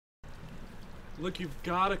Look, you've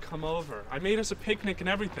gotta come over. I made us a picnic and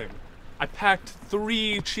everything. I packed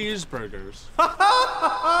 3 cheeseburgers.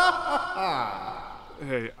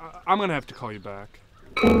 Hey, I'm gonna have to call you back.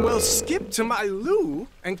 Well, skip to my loo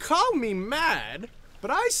and call me mad, but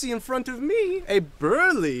I see in front of me a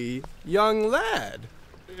burly young lad.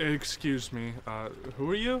 Excuse me, who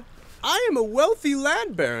are you? I am a wealthy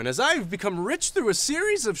land baron, as I have become rich through a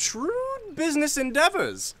series of shrewd business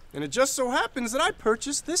endeavors. And it just so happens that I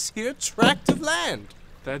purchased this here tract of land.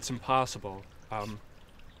 That's impossible.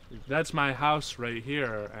 That's my house right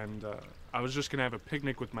here, and, I was just gonna have a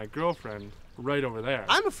picnic with my girlfriend right over there.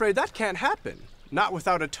 I'm afraid that can't happen. Not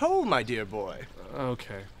without a toll, my dear boy.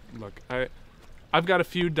 Okay, look, I've got a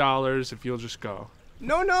few dollars if you'll just go.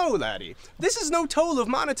 No, laddie. This is no toll of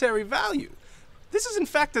monetary value. This is in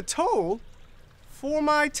fact a toll for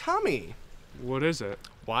my tummy. What is it?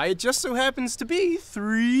 Why, it just so happens to be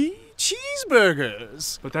 3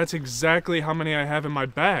 cheeseburgers. But that's exactly how many I have in my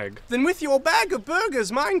bag. Then with your bag of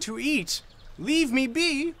burgers mine to eat, leave me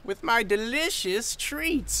be with my delicious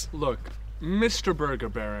treats. Look, Mr. Burger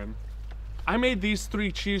Baron, I made these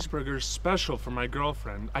 3 cheeseburgers special for my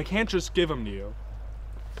girlfriend. I can't just give them to you.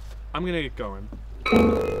 I'm gonna get going.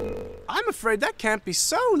 I'm afraid that can't be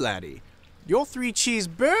so, laddie. Your 3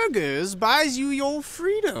 cheeseburgers buys you your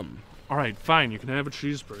freedom. All right, fine, you can have a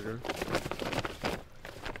cheeseburger.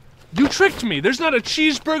 You tricked me! There's not a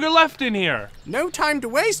cheeseburger left in here! No time to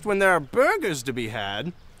waste when there are burgers to be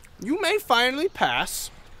had. You may finally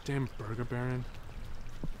pass. Damn Burger Baron.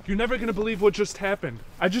 You're never gonna believe what just happened.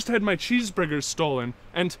 I just had my cheeseburgers stolen,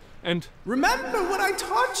 and... Remember what I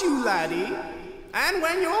taught you, laddie. And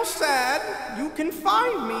when you're sad, you can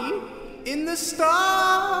find me in the stars.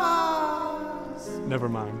 Never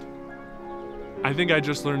mind. I think I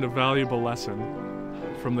just learned a valuable lesson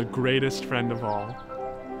from the greatest friend of all.